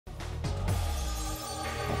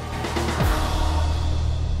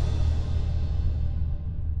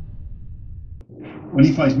when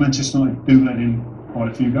he plays, Manchester United do let in quite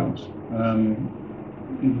a few goals.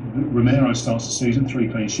 Romero starts the season 3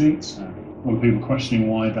 clean sheets. A lot of people questioning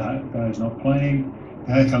why Daya's not playing.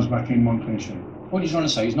 Daya comes back in 1 clean sheet. What are you trying to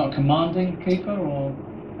say? He's not a commanding keeper, or?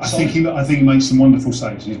 I think he makes some wonderful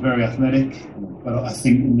saves. He's very athletic, but I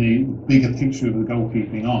think in the bigger picture of the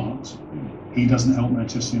goalkeeping art, he doesn't help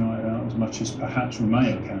Manchester United out as much as perhaps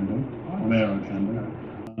Romero can do.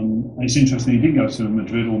 And it's interesting he didn't go to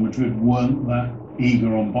Madrid, or Madrid weren't that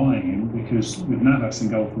eager on buying him, because with Navas in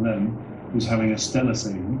goal for them, who's having a stellar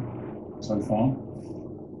season so far.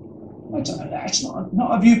 That's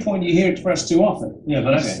not a viewpoint you hear expressed too often. Yeah,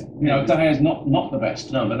 but that's Daya's not the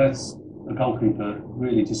best. No, but that's a goalkeeper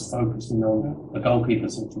really just focusing on a goalkeeper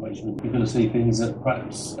situation. You're going to see things that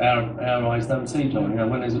perhaps our eyes don't see, John.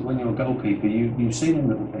 When you're a goalkeeper, you see them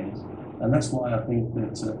little things, and that's why I think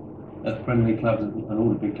that at Premier League clubs and all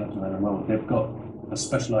the big clubs around the world, they've got a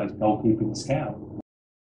specialised goalkeeping scout.